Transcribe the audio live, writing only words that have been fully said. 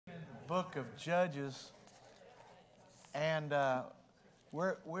book of Judges, and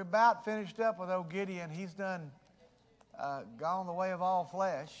we're about finished up with old Gideon. He's done gone the way of all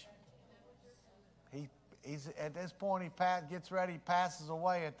flesh. He's at this point he gets ready, passes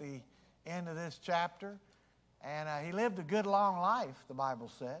away at the end of this chapter, and he lived a good long life, the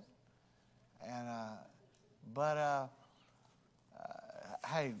Bible said. And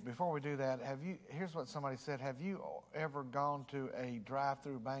hey, before we do that, here's what somebody said. Have you ever gone to a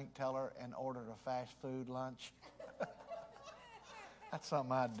drive-through bank teller and ordered a fast food lunch? That's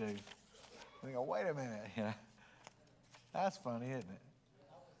something I'd do. They go, wait a minute. Yeah. That's funny, isn't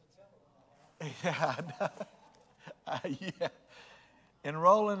it? Yeah, I know. Yeah.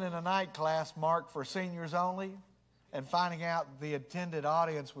 Enrolling in a night class marked for seniors only and finding out the intended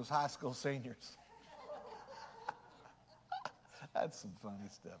audience was high school seniors. That's some funny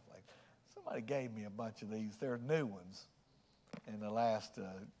stuff. Like somebody gave me a bunch of these. They're new ones in the last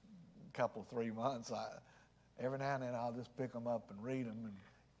couple, 3 months. Every now and then I'll just pick them up and read them and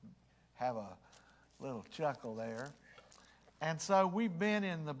have a little chuckle there. And so we've been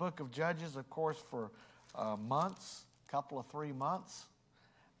in the book of Judges, of course, for months, couple of 3 months.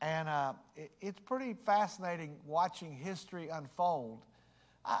 And it's pretty fascinating watching history unfold.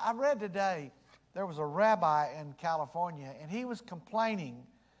 I read today, there was a rabbi in California, and he was complaining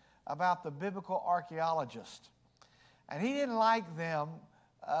about the biblical archaeologists. And he didn't like them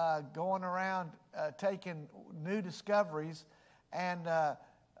going around taking new discoveries and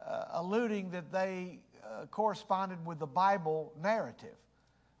alluding that they corresponded with the Bible narrative.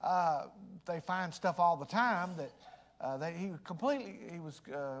 They find stuff all the time that he was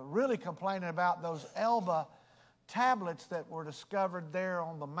really complaining about those Elba tablets that were discovered there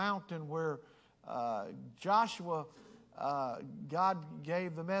on the mountain where Joshua, God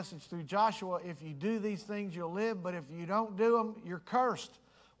gave the message through Joshua, if you do these things, you'll live, but if you don't do them, you're cursed.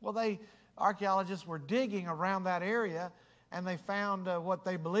 Well, archaeologists were digging around that area, and they found what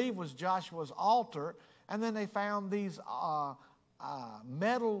they believed was Joshua's altar, and then they found these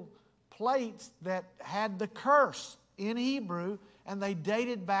metal plates that had the curse in Hebrew, and they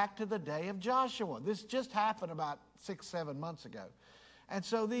dated back to the day of Joshua. This just happened about 6-7 months ago. And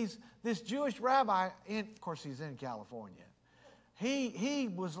so this Jewish rabbi, of course he's in California, he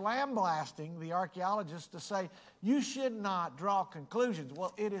was lambasting the archaeologists to say, you should not draw conclusions.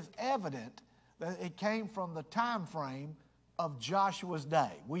 Well, it is evident that it came from the time frame of Joshua's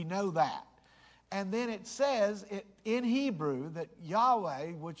day. We know that. And then it says in Hebrew that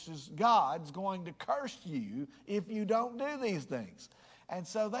Yahweh, which is God, is going to curse you if you don't do these things. And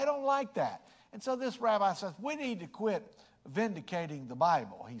so they don't like that. And so this rabbi says, we need to quit vindicating the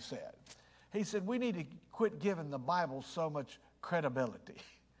Bible, he said. He said, we need to quit giving the Bible so much credibility.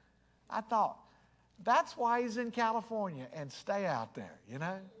 I thought, that's why he's in California, and stay out there, you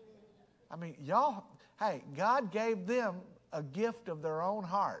know? I mean, hey, God gave them a gift of their own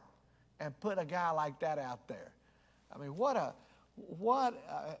heart and put a guy like that out there. I mean,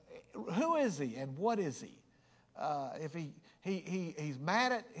 who is he and what is he? If he's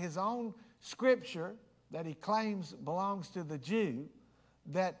mad at his own scripture that he claims belongs to the Jew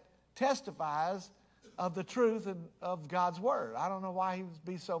that testifies of the truth of God's word. I don't know why he would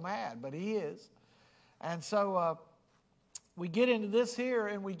be so mad, but he is. And so we get into this here,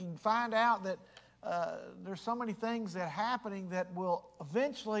 and we can find out that there's so many things that are happening that will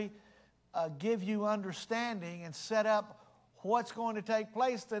eventually give you understanding and set up what's going to take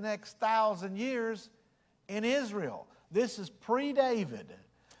place the next 1,000 years in Israel. This is pre-David.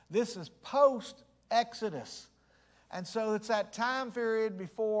 This is post-Exodus. And so it's that time period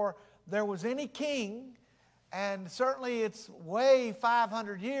before there was any king, and certainly it's way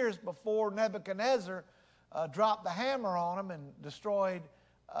 500 years before Nebuchadnezzar dropped the hammer on them and destroyed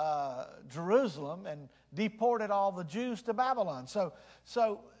Jerusalem and deported all the Jews to Babylon. So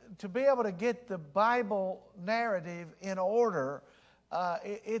to be able to get the Bible narrative in order,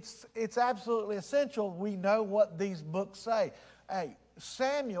 it's absolutely essential we know what these books say. Hey,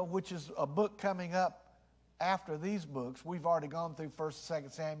 Samuel, which is a book coming up after these books, we've already gone through 1st and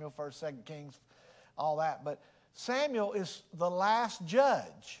 2nd Samuel, 1st, 2nd Kings, all that, but Samuel is the last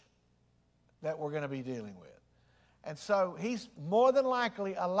judge that we're going to be dealing with. And so he's more than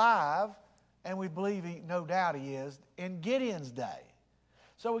likely alive, and we believe no doubt he is, in Gideon's day.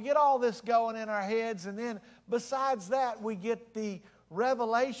 So we get all this going in our heads, and then besides that, we get the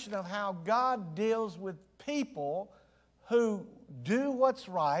revelation of how God deals with people who do what's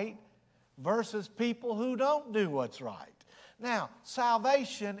right versus people who don't do what's right. Now,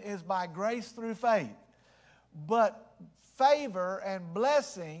 salvation is by grace through faith, but favor and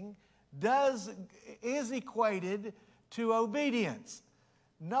blessing is equated to obedience.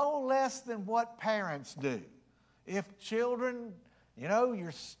 no less than what parents do. If children,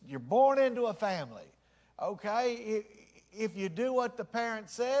 you're born into a family, okay? If you do what the parent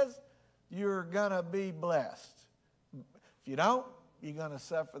says, you're going to be blessed. If you don't, you're going to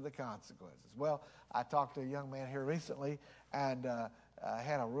suffer the consequences. Well, I talked to a young man here recently, and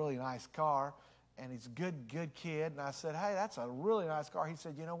had a really nice car, and he's a good kid. And I said, hey, that's a really nice car. He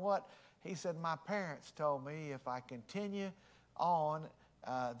said, you know what? He said, my parents told me if I continue on,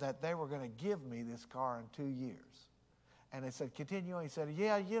 that they were going to give me this car in 2 years. And they said, continue on. He said,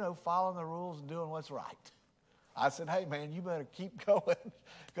 yeah, following the rules and doing what's right. I said, hey, man, you better keep going,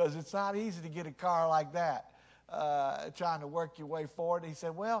 because it's not easy to get a car like that, trying to work your way forward. He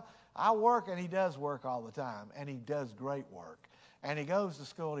said, well, I work, and he does work all the time, and he does great work. And he goes to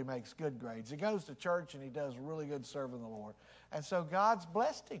school, he makes good grades. He goes to church, and he does really good serving the Lord. And so God's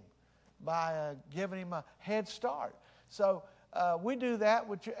blessed him by giving him a head start. So we do that,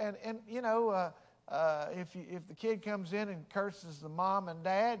 if the kid comes in and curses the mom and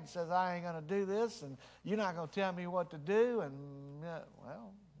dad and says, I ain't going to do this, and you're not going to tell me what to do, and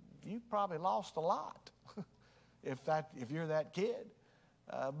well, you probably lost a lot if you're that kid.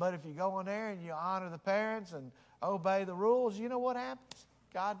 But if you go in there and you honor the parents and obey the rules, you know what happens?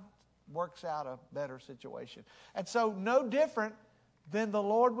 God works out a better situation. And so no different than the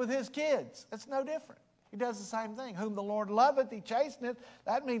Lord with his kids. It's no different. He does the same thing. Whom the Lord loveth, he chasteneth.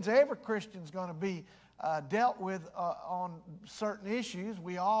 That means every Christian's going to be dealt with on certain issues.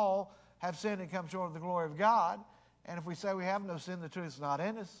 We all have sinned and come short of the glory of God. And if we say we have no sin, the truth is not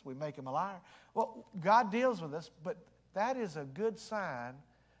in us. We make him a liar. Well, God deals with us, but that is a good sign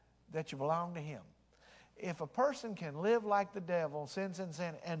that you belong to him. If a person can live like the devil, sin,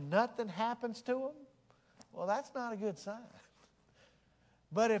 and nothing happens to him, well, that's not a good sign.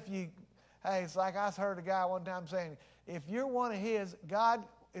 But hey, it's like I heard a guy one time saying, if you're one of his, God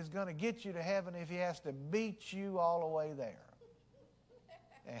is going to get you to heaven if he has to beat you all the way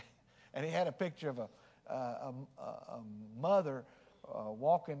there. And he had a picture of a mother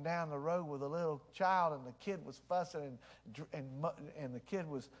walking down the road with a little child, and the kid was fussing, and the kid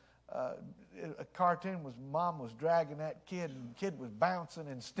was, a cartoon was mom was dragging that kid, and the kid was bouncing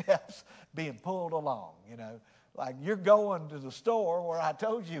in steps, being pulled along, Like you're going to the store where I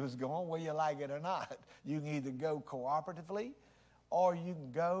told you was going, whether you like it or not. You can either go cooperatively, or you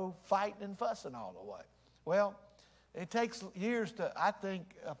can go fighting and fussing all the way. Well, it takes years to, I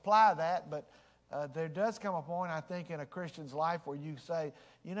think, apply that, but there does come a point, I think, in a Christian's life where you say,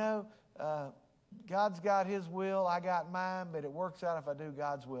 God's got his will, I got mine, but it works out if I do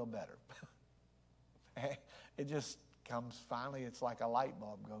God's will better. It just comes finally, it's like a light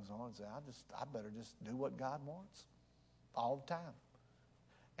bulb goes on and say, I better just do what God wants all the time.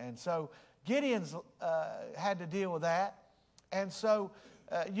 And so Gideon's had to deal with that. And so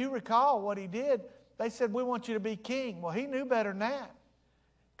you recall what he did. They said, we want you to be king. Well, he knew better than that,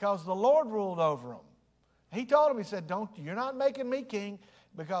 because the Lord ruled over him. He told him, he said, you're not making me king,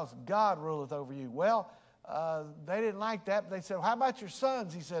 because God ruleth over you. Well, they didn't like that, but they said, well, how about your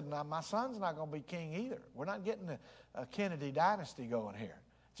sons? He said, no, my son's not going to be king either. We're not getting a Kennedy dynasty going here.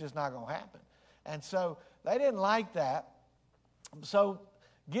 It's just not going to happen. And so they didn't like that. So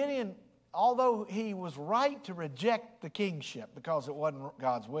Gideon, although he was right to reject the kingship because it wasn't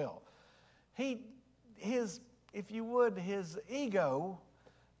God's will, his ego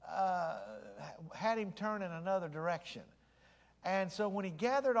had him turn in another direction. And so when he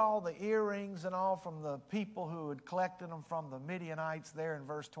gathered all the earrings and all from the people who had collected them from the Midianites there in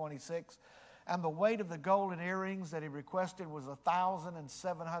verse 26, and the weight of the golden earrings that he requested was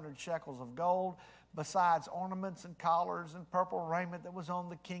 1,700 shekels of gold, besides ornaments and collars and purple raiment that was on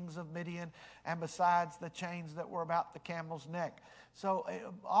the kings of Midian, and besides the chains that were about the camel's neck. So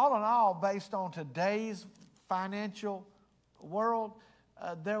all in all, based on today's financial world,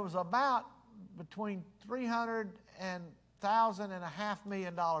 there was about between $300,000 and $1.5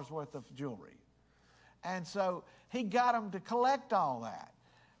 million worth of jewelry. And so he got them to collect all that.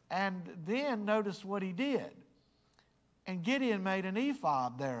 And then notice what he did. And Gideon made an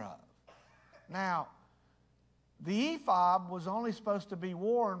ephod thereof. Now, the ephod was only supposed to be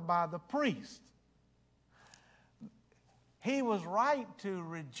worn by the priest. He was right to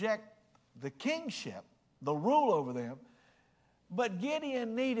reject the kingship, the rule over them, but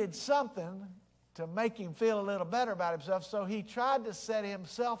Gideon needed something to make him feel a little better about himself, so he tried to set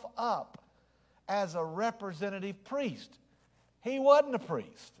himself up as a representative priest. He wasn't a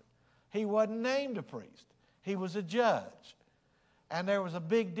priest. He wasn't named a priest. He was a judge. And there was a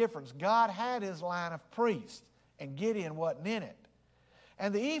big difference. God had his line of priests, and Gideon wasn't in it.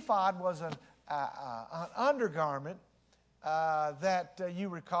 And the ephod was an undergarment that you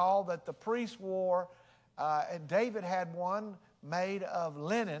recall that the priests wore, and David had one made of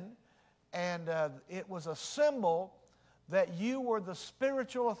linen, and it was a symbol that you were the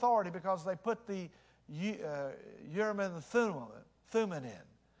spiritual authority because they put the Urim and the Thummim in.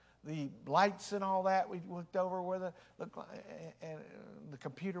 The lights and all that we looked over where and the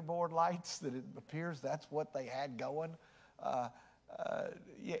computer board lights that it appears that's what they had going.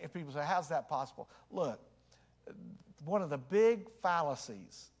 If people say, how's that possible? Look, one of the big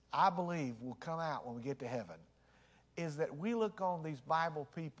fallacies I believe will come out when we get to heaven is that we look on these Bible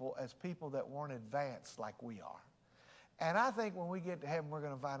people as people that weren't advanced like we are. And I think when we get to heaven, we're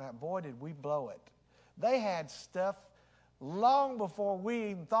going to find out, boy, did we blow it. They had stuff long before we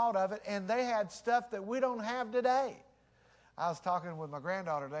even thought of it, and they had stuff that we don't have today. I was talking with my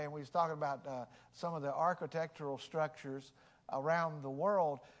granddaughter today, and we was talking about some of the architectural structures around the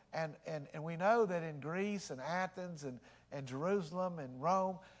world, and we know that in Greece and Athens and Jerusalem and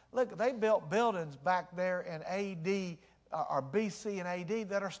Rome, look, they built buildings back there in AD or BC and AD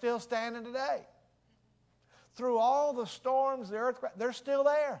that are still standing today. Through all the storms, the earthquake, they're still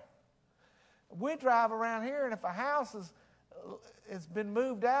there. We drive around here, and if a house it's been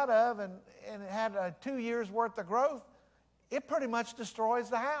moved out of and it had 2 years worth of growth, it pretty much destroys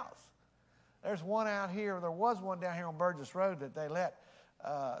the house. There's one out here, there was one down here on Burgess Road that they let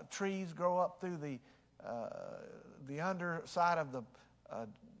trees grow up through the underside of the,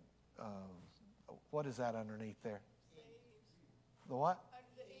 what is that underneath there? Eaves. The what?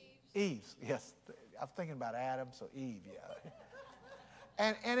 The eaves. Eaves, yes. I'm thinking about Adam, so Eve, yeah.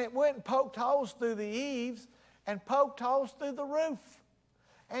 And it went and poked holes through the eaves and poked holes through the roof.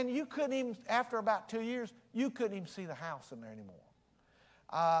 And you couldn't even, after about 2 years, you couldn't even see the house in there anymore.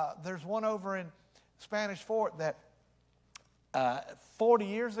 There's one over in Spanish Fort that 40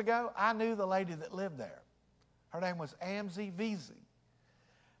 years ago, I knew the lady that lived there. Her name was Amzie Veazey.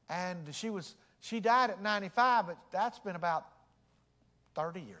 And she died at 95, but that's been about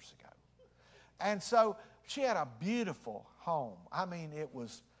 30 years ago. And so she had a beautiful home. I mean, it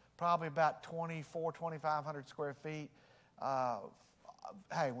was probably about 2,500 square feet.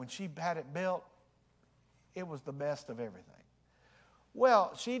 Hey, when she had it built, it was the best of everything.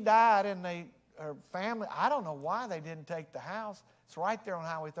 Well, she died, and her family, I don't know why they didn't take the house. It's right there on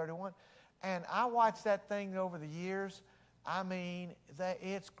Highway 31. And I watched that thing over the years. I mean,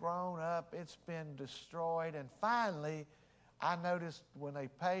 it's grown up. It's been destroyed. And finally, I noticed when they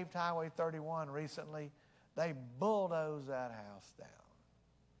paved Highway 31 recently, they bulldozed that house down.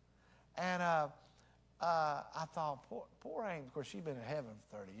 And I thought, poor Amy, of course, she'd been in heaven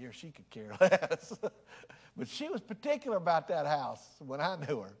for 30 years. She could care less. But she was particular about that house when I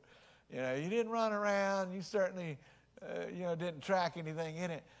knew her. You know, you didn't run around. You certainly, didn't track anything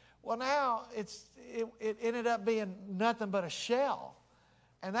in it. Well, now it ended up being nothing but a shell.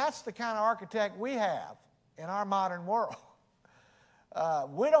 And that's the kind of architect we have in our modern world.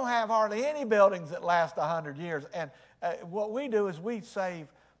 We don't have hardly any buildings that last 100 years. And what we do is we save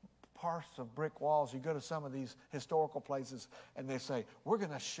parts of brick walls. You go to some of these historical places and they say, we're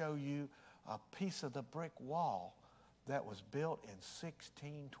going to show you a piece of the brick wall that was built in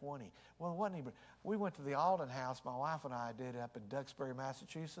 1620. Well, it wasn't even. We went to the Alden House, my wife and I did, up in Duxbury,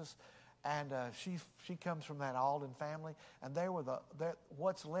 Massachusetts, and she comes from that Alden family, and they were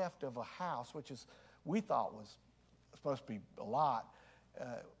what's left of a house, which is we thought was supposed to be a lot,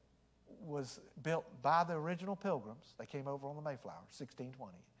 was built by the original Pilgrims. They came over on the Mayflower,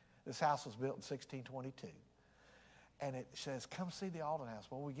 1620. This house was built in 1622. And it says, come see the Alden House.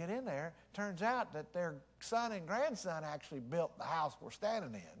 Well, we get in there. Turns out that their son and grandson actually built the house we're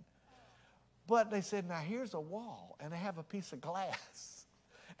standing in. But they said, now here's a wall, and they have a piece of glass.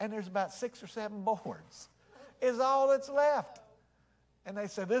 And there's about 6 or 7 boards is all that's left. And they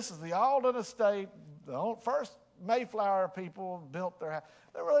said, this is the Alden estate. The first Mayflower people built their house.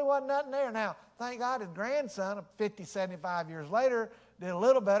 There really wasn't nothing there. Now, thank God his grandson, 50, 75 years later, did a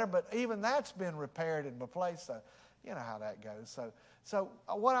little better, but even that's been repaired and replaced. So you know how that goes. So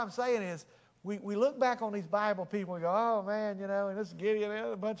what I'm saying is, we look back on these Bible people and go, oh man, and this Gideon,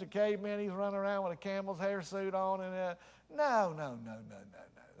 a bunch of cavemen, he's running around with a camel's hair suit on, and no.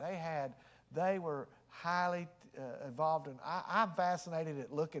 They were highly involved, and I'm fascinated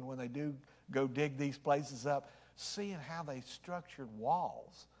at looking when they do go dig these places up, seeing how they structured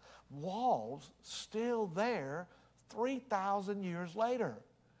walls. Walls still there 3,000 years later.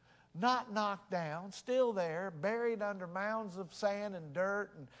 Not knocked down, still there, buried under mounds of sand and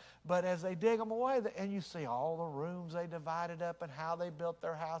dirt. But as they dig them away, and you see all the rooms they divided up and how they built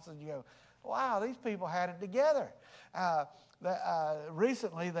their houses, you go, wow, these people had it together.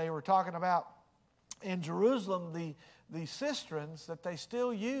 Recently, they were talking about in Jerusalem, the cisterns that they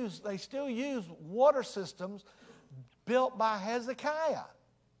still use water systems built by Hezekiah,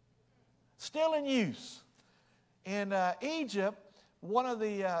 still in use. In Egypt, one of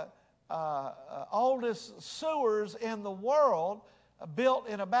the oldest sewers in the world, built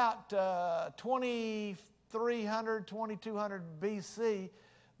in about 2300, 2200 BC,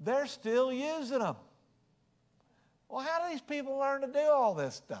 they're still using them. Well, how do these people learn to do all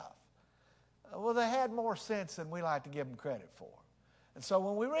this stuff? Well, they had more sense than we like to give them credit for. And so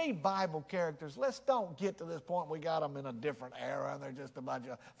when we read Bible characters, let's don't get to this point we got them in a different era and they're just a bunch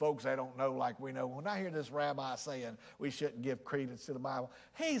of folks they don't know like we know. When I hear this rabbi saying we shouldn't give credence to the Bible,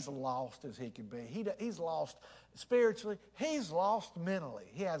 he's lost as he can be. He's lost spiritually. He's lost mentally.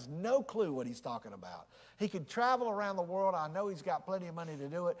 He has no clue what he's talking about. He could travel around the world. I know he's got plenty of money to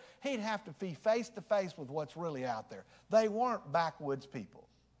do it. He'd have to be face to face with what's really out there. They weren't backwoods people.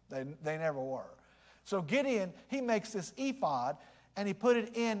 They never were. So Gideon, he makes this ephod, and he put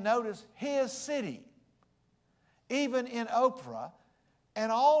it in, notice, his city, even in Ophrah.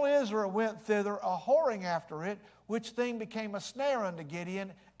 And all Israel went thither a-whoring after it, which thing became a snare unto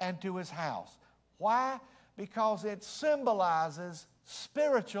Gideon and to his house. Why? Because it symbolizes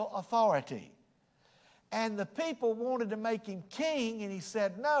spiritual authority. And the people wanted to make him king, and he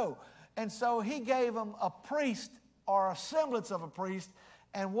said no. And so he gave them a priest, or a semblance of a priest,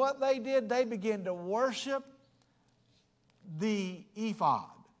 and what they did, they began to worship the ephod.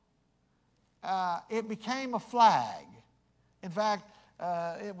 It became a flag. In fact,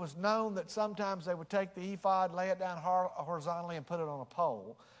 it was known that sometimes they would take the ephod, lay it down horizontally, and put it on a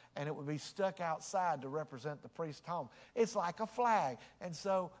pole, and it would be stuck outside to represent the priest's home. It's like a flag. And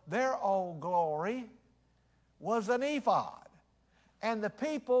so their old glory was an ephod. And the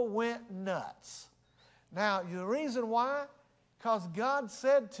people went nuts. Now, the reason why? Because God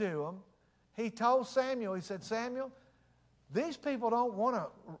said to him, he told Samuel, he said, Samuel, these people don't want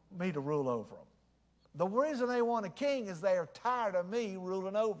me to rule over them. The reason they want a king is they are tired of me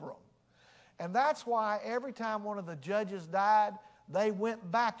ruling over them. And that's why every time one of the judges died, they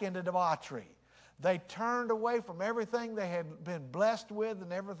went back into debauchery. They turned away from everything they had been blessed with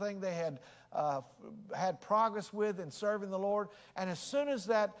and everything they had had progress with in serving the Lord. And as soon as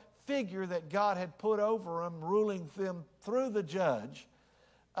that figure that God had put over them, ruling them through the judge,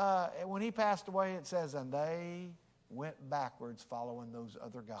 when he passed away, it says, and they went backwards following those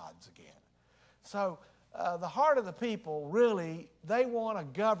other gods again. So the heart of the people, really, they want a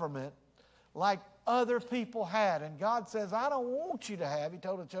government like other people had. And God says, I don't want you to have, he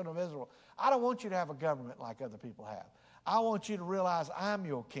told the children of Israel, I don't want you to have a government like other people have. I want you to realize I'm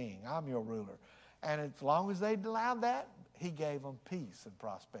your king, I'm your ruler. And as long as they allowed that, he gave them peace and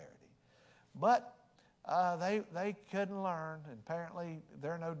prosperity. But they couldn't learn, and apparently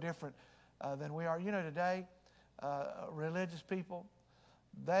they're no different than we are. You know, today, religious people,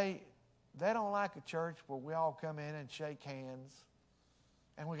 they don't like a church where we all come in and shake hands,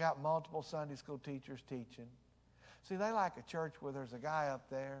 and we got multiple Sunday school teachers teaching. See, they like a church where there's a guy up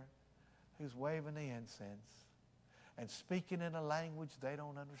there who's waving the incense and speaking in a language they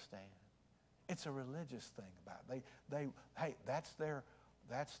don't understand. It's a religious thing about it. Hey, that's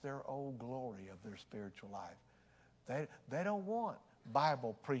their old glory of their spiritual life. They don't want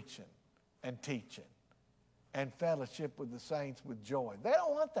Bible preaching and teaching and fellowship with the saints with joy. They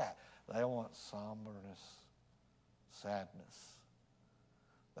don't want that. They want somberness, sadness.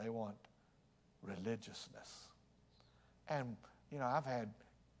 They want religiousness. And, you know, I've had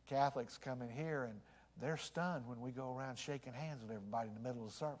Catholics come in here and they're stunned when we go around shaking hands with everybody in the middle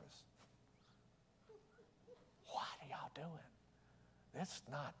of the service. What are y'all doing? It's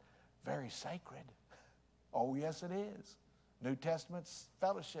not very sacred. Oh, yes, it is. New Testament's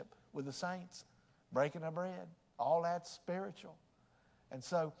fellowship with the saints, breaking of bread, all that's spiritual. And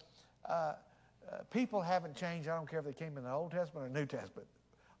so people haven't changed. I don't care if they came in the Old Testament or New Testament.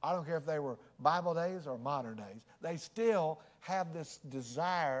 I don't care if they were Bible days or modern days. They still have this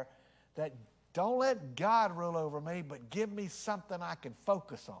desire that don't let God rule over me, but give me something I can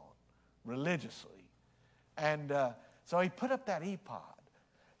focus on religiously. And so he put up that ephod.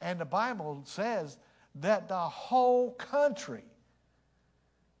 And the Bible says that the whole country,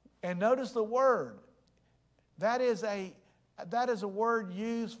 and notice the word, that is a word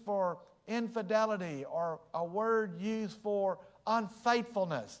used for infidelity or a word used for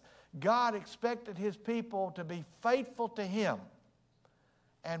unfaithfulness. God expected his people to be faithful to him.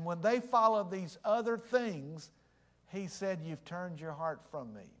 And when they followed these other things, he said, you've turned your heart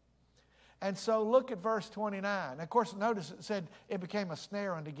from me. And so look at verse 29. Of course, notice it said it became a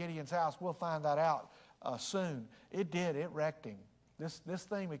snare unto Gideon's house. We'll find that out soon. It did. It wrecked him. This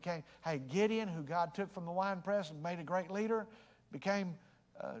thing became, hey, Gideon, who God took from the winepress and made a great leader, became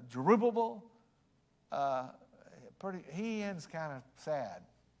Jerubbaal. He ends kind of sad.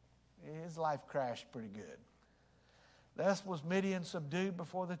 His life crashed pretty good. Thus was Midian subdued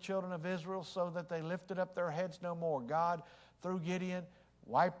before the children of Israel, so that they lifted up their heads no more. God, through Gideon,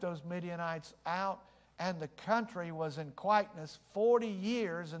 wiped those Midianites out, and the country was in quietness 40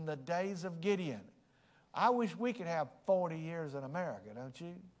 years in the days of Gideon. I wish we could have 40 years in America, don't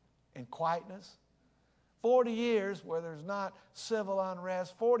you? In quietness. 40 years where there's not civil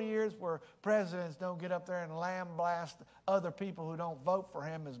unrest. 40 years where presidents don't get up there and lambaste other people who don't vote for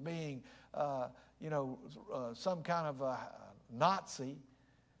him as being, some kind of a Nazi.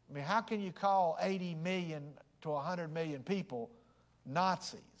 I mean, how can you call 80 million to 100 million people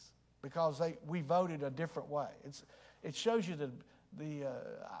Nazis? Because we voted a different way. It shows you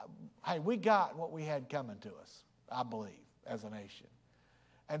hey, we got what we had coming to us, I believe, as a nation.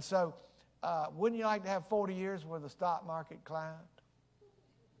 And so, wouldn't you like to have 40 years where the stock market climbed?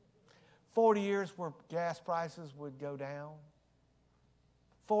 40 years where gas prices would go down?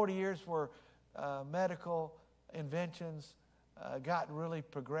 40 years where medical inventions got really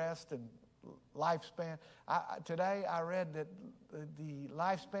progressed and lifespan. Today I read that the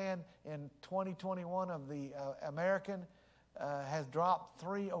lifespan in 2021 of the American has dropped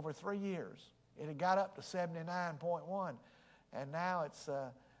over 3 years. It had got up to 79.1, and now it's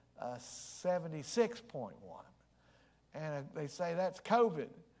 76.1. And they say that's COVID.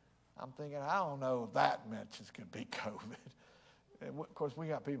 I'm thinking, I don't know if that much is going to be COVID. And of course, we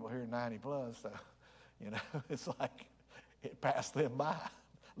got people here 90 plus, so, it's like it passed them by.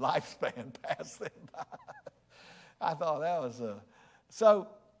 Lifespan passed them by. I thought that was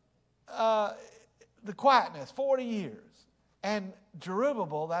the quietness, 40 years. And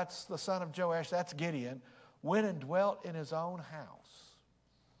Jerubbaal, that's the son of Joash, that's Gideon, went and dwelt in his own house.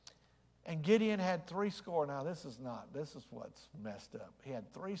 And Gideon had 70. Now this is what's messed up. He had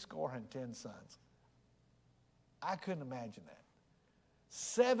 70 sons. I couldn't imagine that.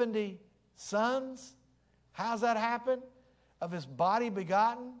 70 sons? How's that happen? Of his body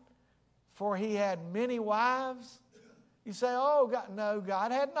begotten? For he had many wives? You say, oh, God, no,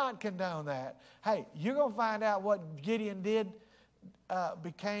 God had not condoned that. Hey, you're going to find out what Gideon did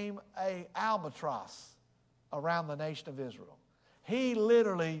became an albatross around the nation of Israel. He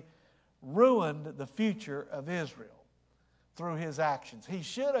literally ruined the future of Israel through his actions. He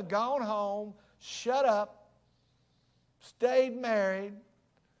should have gone home, shut up, stayed married,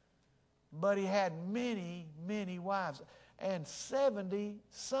 but he had many, many wives and 70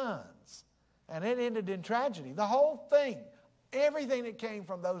 sons. And it ended in tragedy. The whole thing, everything that came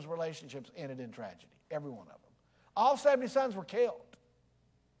from those relationships ended in tragedy. Every one of them. All 70 sons were killed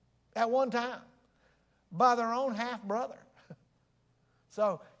at one time by their own half-brother.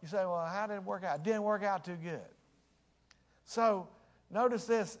 So you say, well, how did it work out? It didn't work out too good. So notice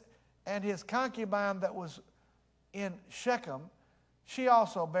this, and his concubine that was in Shechem, she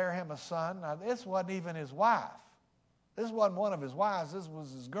also bare him a son. Now this wasn't even his wife. This wasn't one of his wives. This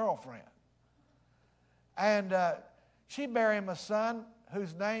was his girlfriend. And she bare him a son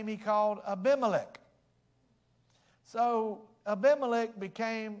whose name he called Abimelech. So Abimelech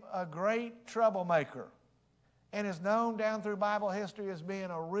became a great troublemaker and is known down through Bible history as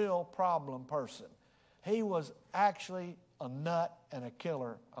being a real problem person. He was actually a nut and a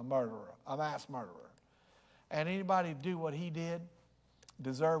killer, a murderer, a mass murderer. And anybody do what he did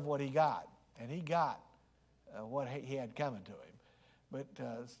deserved what he got. And he got what he had coming to him. But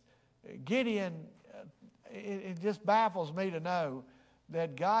Gideon, it just baffles me to know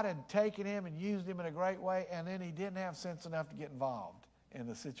that God had taken him and used him in a great way, and then he didn't have sense enough to get involved in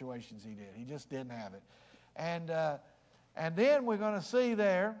the situations he did. He just didn't have it. And then we're going to see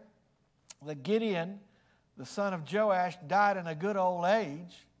there that Gideon, the son of Joash, died in a good old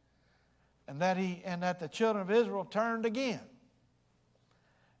age, and that the children of Israel turned again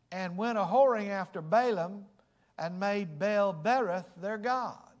and went a-whoring after Balaam and made Baal-berith their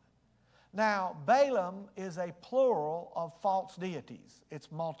god. Now, Balaam is a plural of false deities.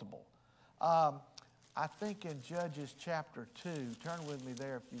 It's multiple. I think in Judges chapter 2, turn with me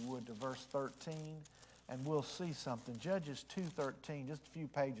there if you would to verse 13, and we'll see something. Judges 2:13, just a few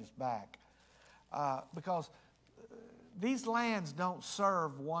pages back. Because these lands don't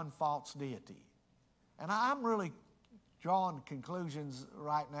serve one false deity. And I'm really drawing conclusions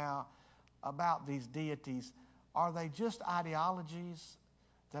right now about these deities. Are they just ideologies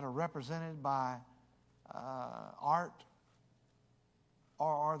that are represented by art? Or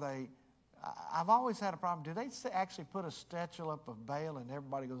are they, I've always had a problem, do they actually put a statue up of Baal and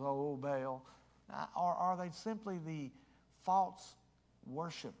everybody goes, oh, Baal? Or are they simply the false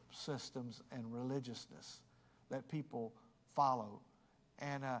worship systems and religiousness that people follow.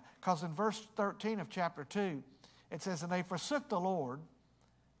 And because in verse 13 of chapter 2, it says, and they forsook the Lord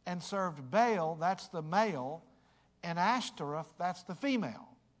and served Baal, that's the male, and Ashtoreth, that's the female.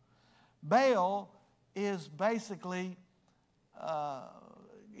 Baal is basically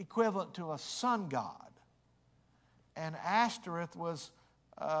equivalent to a sun god, and Ashtoreth was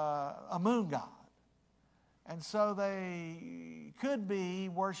a moon god. And so they could be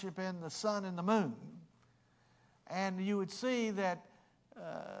worshiping the sun and the moon. And you would see that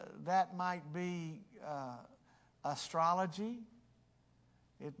that might be astrology.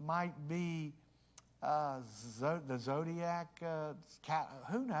 It might be the zodiac.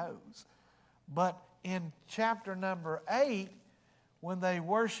 Who knows? But in chapter number 8, when they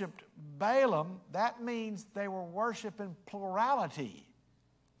worshiped Balaam, that means they were worshiping plurality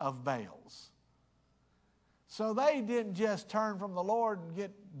of Baals. So they didn't just turn from the Lord and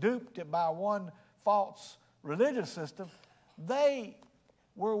get duped by one false religious system. They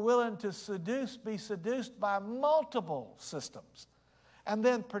were willing to be seduced by multiple systems. And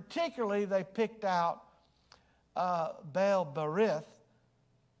then particularly they picked out Baal-berith,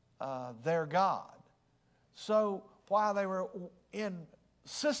 their god. So while they were in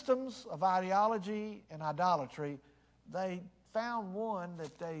systems of ideology and idolatry, they found one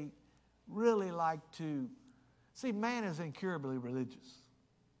that they really liked to. See, man is incurably religious.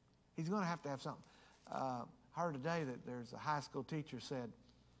 He's going to have something. I heard today that there's a high school teacher said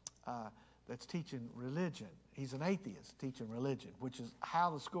that's teaching religion. He's an atheist teaching religion, which is how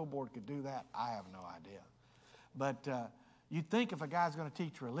the school board could do that, I have no idea. But you'd think if a guy's going to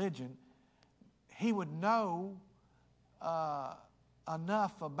teach religion, he would know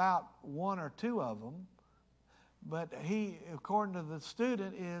enough about one or two of them. But he, according to the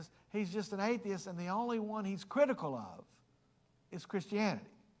student, he's just an atheist, and the only one he's critical of is Christianity.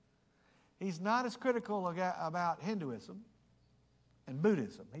 He's not as critical about Hinduism and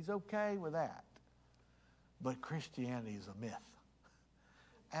Buddhism. He's okay with that. But Christianity is a myth.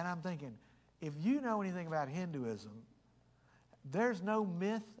 And I'm thinking, if you know anything about Hinduism, there's no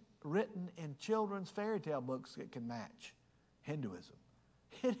myth written in children's fairy tale books that can match Hinduism.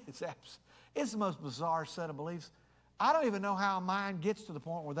 It's the most bizarre set of beliefs. I don't even know how a mind gets to the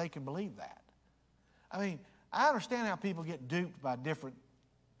point where they can believe that. I mean, I understand how people get duped by different,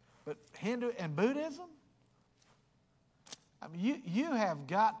 but Hindu and Buddhism? I mean, you have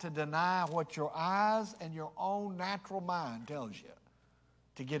got to deny what your eyes and your own natural mind tells you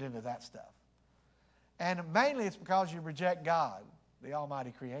to get into that stuff. And mainly it's because you reject God, the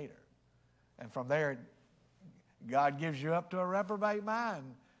Almighty Creator. And from there, God gives you up to a reprobate mind.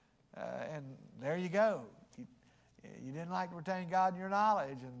 And there you go. You didn't like to retain God in your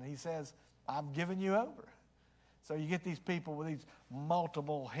knowledge, and he says, I've given you over. So you get these people with these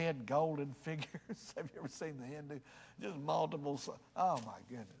multiple head golden figures. Have you ever seen the Hindu? Just multiple. Oh, my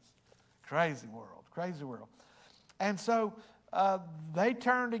goodness. Crazy world. Crazy world. And so they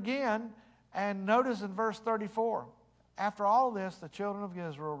turned again, and notice in verse 34, after all this, the children of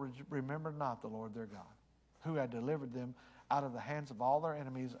Israel remembered not the Lord their God, who had delivered them out of the hands of all their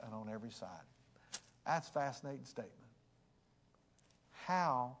enemies and on every side. That's a fascinating statement.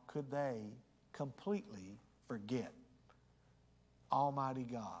 How could they completely forget Almighty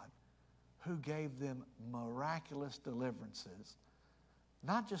God, who gave them miraculous deliverances,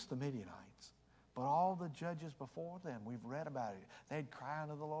 not just the Midianites, but all the judges before them? We've read about it. They'd cry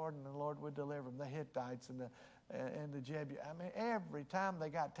unto the Lord, and the Lord would deliver them. The Hittites and the Jebusites. I mean, every time they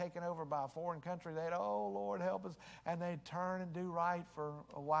got taken over by a foreign country, they'd, oh, Lord, help us. And they'd turn and do right for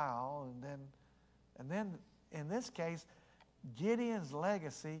a while. And then in this case, Gideon's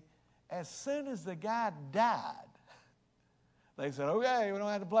legacy, as soon as the guy died, they said, okay, we don't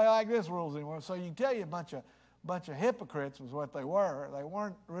have to play like this rules anymore. So you can tell you a bunch of hypocrites was what they were. They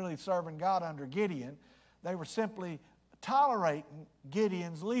weren't really serving God under Gideon. They were simply tolerating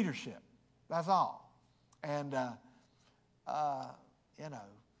Gideon's leadership. That's all. And,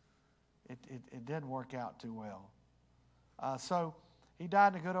 it didn't work out too well. So he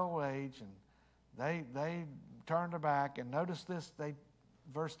died in a good old age, and they turned their back. And notice this,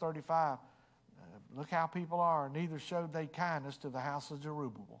 verse 35, look how people are. Neither showed they kindness to the house of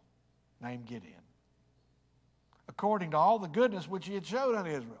Jerubbaal, named Gideon, according to all the goodness which he had showed unto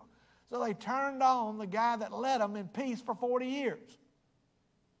Israel. So they turned on the guy that led them in peace for 40 years.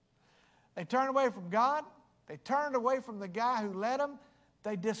 They turned away from God. They turned away from the guy who led them.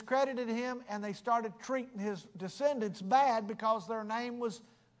 They discredited him, and they started treating his descendants bad because their name was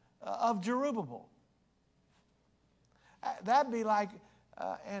of Jerubbaal. That'd be like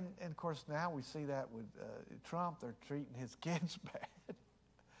And of course, now we see that with Trump. They're treating his kids bad.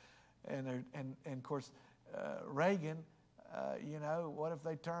 And of course, Reagan, what if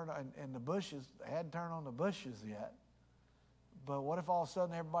they turned, and the Bushes, they hadn't turned on the Bushes yet. But what if all of a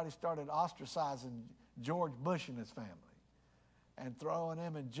sudden everybody started ostracizing George Bush and his family and throwing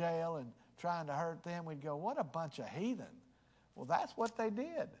them in jail and trying to hurt them? We'd go, what a bunch of heathen. Well, that's what they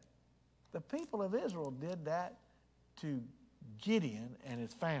did. The people of Israel did that to Gideon and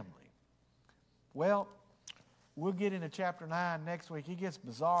his family. Well, we'll get into chapter 9 next week. It gets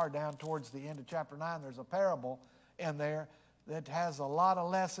bizarre down towards the end of chapter 9. There's a parable in there that has a lot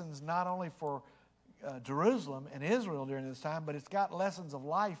of lessons, not only for Jerusalem and Israel during this time, but it's got lessons of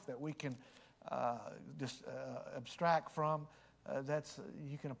life that we can abstract from.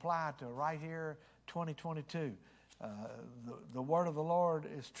 You can apply to right here, 2022. The word of the Lord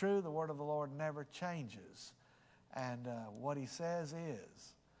is true. The word of the Lord never changes. And what he says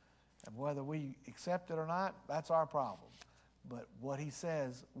is. And whether we accept it or not, that's our problem. But what he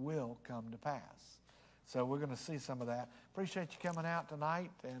says will come to pass. So we're going to see some of that. Appreciate you coming out tonight,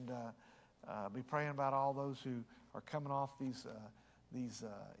 and be praying about all those who are coming off these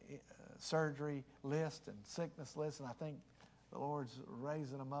surgery lists and sickness lists. And I think the Lord's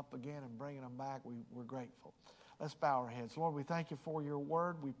raising them up again and bringing them back. We're grateful. Let's bow our heads. Lord, we thank you for your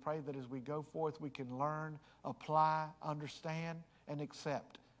word. We pray that as we go forth, we can learn, apply, understand, and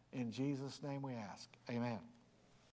accept. In Jesus' name we ask. Amen.